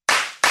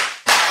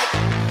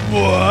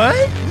What?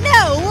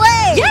 No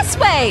way! Yes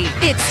way!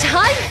 It's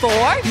time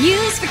for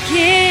News for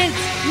Kids!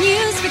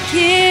 News for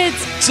Kids!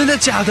 真的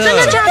假的？真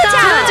的假的？真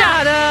的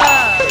假的？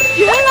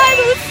原来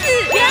如此！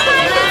原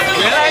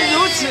来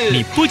如此！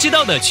你不知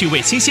道的趣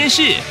味新鲜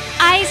事。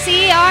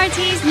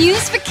ICRT's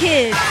News for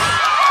Kids!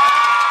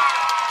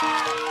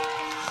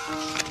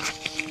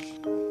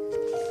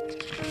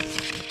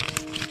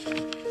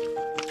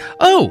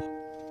 Oh,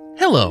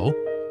 hello.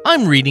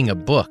 I'm reading a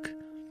book.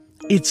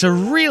 It's a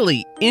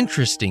really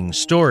interesting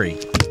story,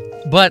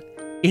 but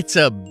it's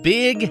a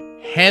big,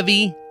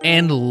 heavy,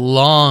 and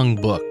long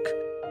book.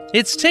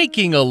 It's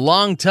taking a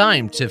long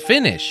time to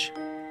finish.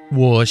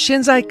 我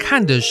现在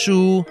看的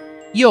书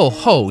又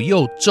厚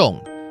又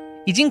重，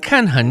已经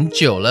看很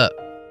久了。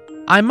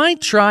I might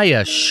try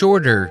a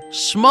shorter,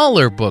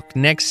 smaller book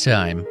next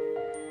time.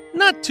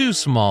 Not too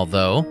small,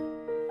 though.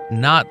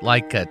 Not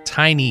like a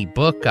tiny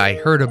book I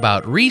heard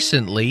about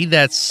recently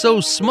that's so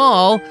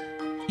small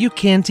you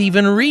can't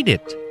even read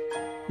it.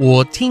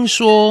 我听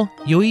说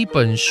有一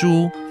本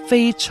书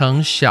非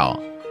常小，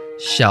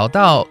小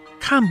到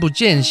看不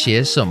见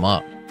写什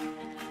么。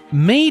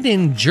Made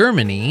in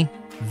Germany,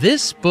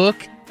 this book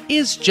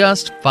is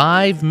just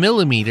 5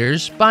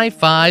 millimeters by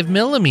 5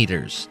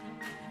 millimeters.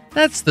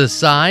 That's the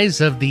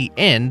size of the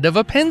end of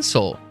a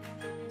pencil.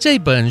 这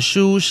本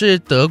书是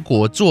德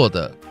国做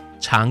的，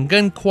长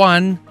跟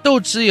宽都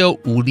只有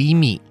5厘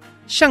米，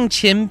像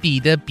铅笔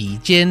的笔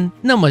尖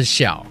那么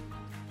小。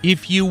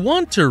If you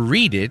want to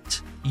read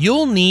it,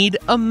 you'll need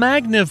a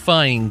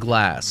magnifying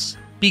glass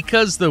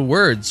because the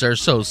words are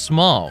so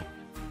small.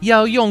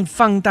 要用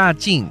放大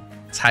镜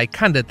才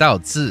看得到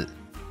字。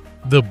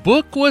The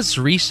book was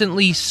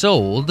recently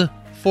sold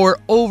for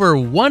over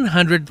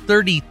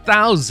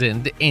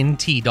 130,000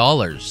 NT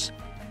dollars.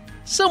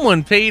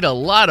 Someone paid a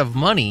lot of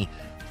money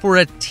for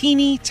a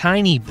teeny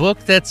tiny book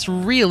that's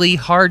really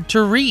hard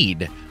to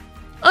read.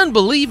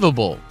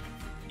 Unbelievable.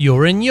 有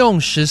人用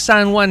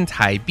13万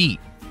台币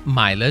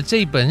买了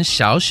这本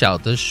小小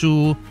的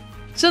书，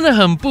真的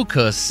很不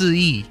可思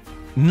议。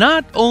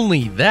Not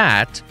only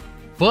that,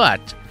 but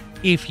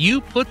if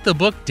you put the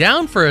book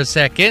down for a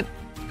second,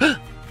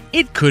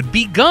 it could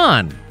be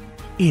gone.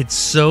 It's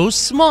so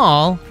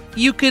small,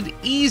 you could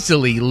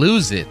easily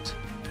lose it.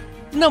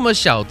 那么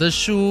小的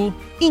书，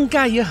应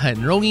该也很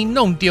容易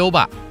弄丢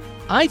吧？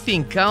 I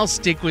think I'll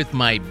stick with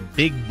my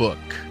big book.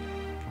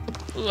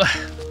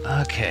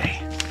 Okay.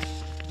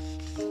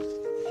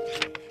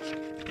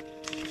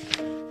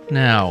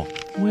 Now,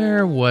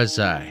 where was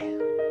I?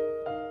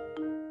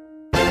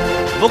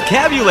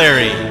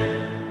 Vocabulary.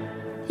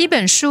 一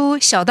本书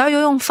小到要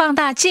用放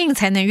大镜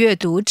才能阅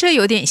读，这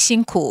有点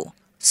辛苦。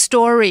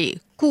Story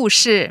故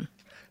事。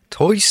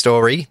Toy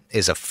Story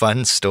is a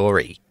fun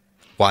story.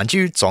 玩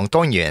具总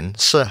动员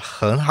是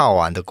很好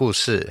玩的故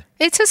事。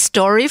It's a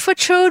story for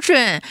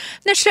children.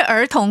 那是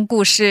儿童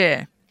故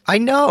事。I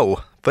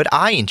know, but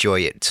I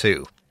enjoy it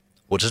too.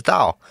 我知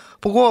道，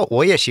不过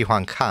我也喜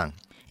欢看。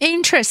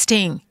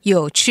Interesting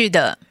有趣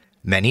的。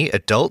Many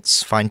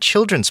adults find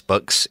children's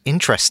books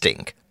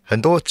interesting.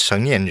 很多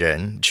成年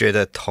人觉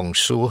得童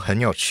书很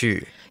有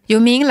趣。You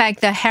mean like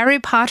the Harry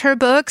Potter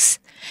books?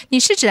 你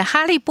是指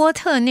哈利波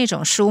特那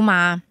种书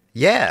吗？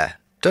 Yeah,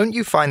 don't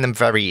you find them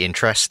very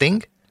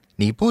interesting?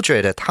 你不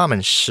觉得他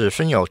们十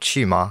分有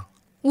趣吗？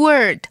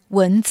 Word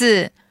文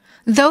字。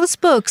Those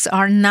books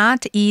are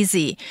not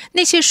easy.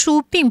 那些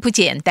书并不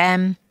简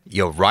单。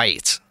 You're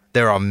right.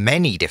 There are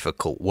many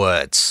difficult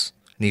words.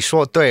 你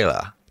说对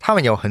了，他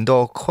们有很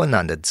多困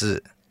难的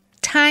字。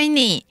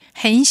Tiny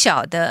很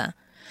小的。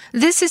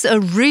This is a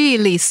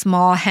really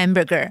small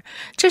hamburger.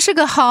 这是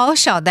个好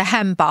小的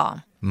汉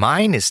堡。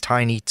Mine is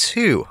tiny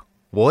too.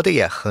 我的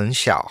也很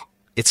小。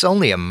It's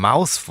only a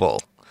mouthful.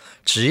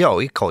 只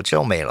有一口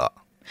就没了。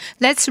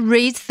Let's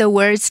read the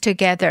words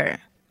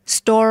together.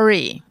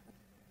 Story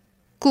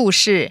故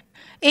事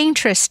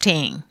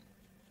Interesting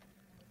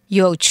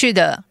有趣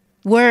的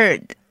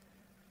Word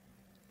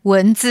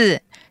文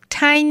字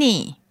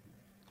Tiny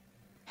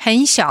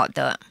很小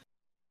的。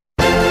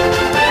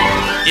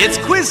 It's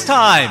quiz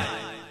time.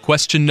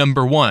 Question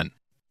number 1.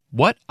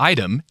 What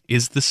item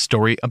is the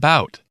story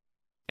about?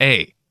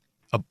 A.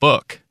 A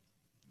book.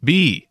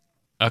 B.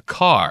 A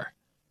car.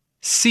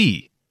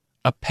 C.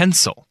 A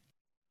pencil.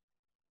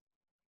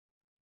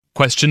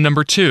 Question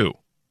number 2.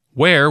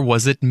 Where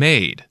was it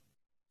made?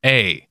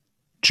 A.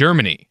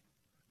 Germany.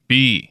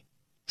 B.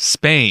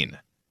 Spain.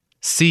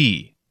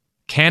 C.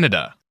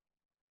 Canada.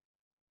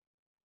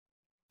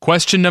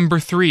 Question number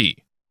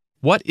 3.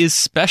 What is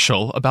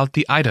special about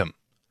the item?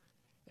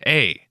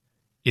 A.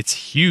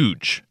 It's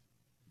huge.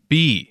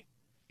 B.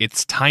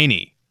 It's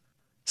tiny.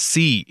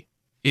 C.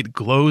 It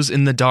glows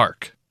in the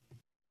dark.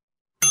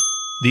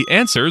 The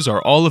answers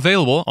are all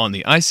available on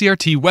the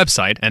ICRT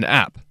website and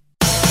app.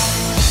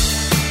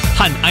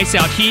 和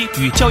ICRT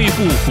与教育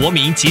部国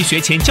民及学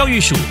前教育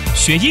署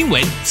学英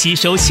文，吸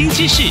收新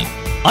知识。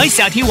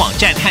ICRT 网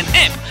站和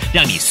App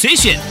让你随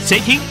选随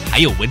听，还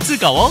有文字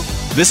稿哦。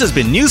This has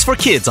been News for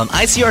Kids on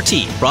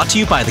ICRT, brought to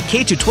you by the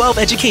K-12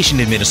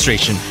 Education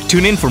Administration.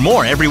 Tune in for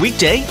more every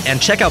weekday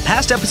and check out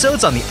past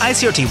episodes on the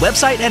ICRT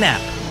website and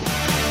app.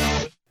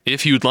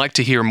 If you'd like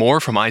to hear more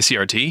from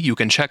ICRT, you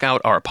can check out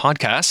our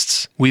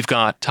podcasts. We've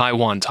got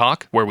Taiwan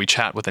Talk, where we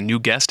chat with a new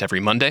guest every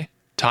Monday.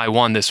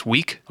 Taiwan This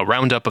Week, a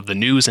roundup of the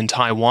news in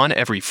Taiwan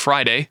every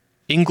Friday.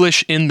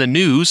 English in the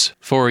News,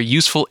 for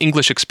useful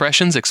English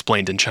expressions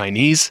explained in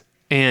Chinese.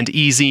 And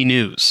EZ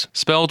News,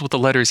 spelled with the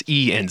letters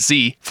E and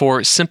Z,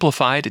 for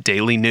simplified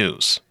daily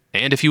news.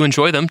 And if you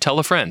enjoy them, tell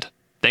a friend.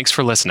 Thanks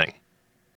for listening.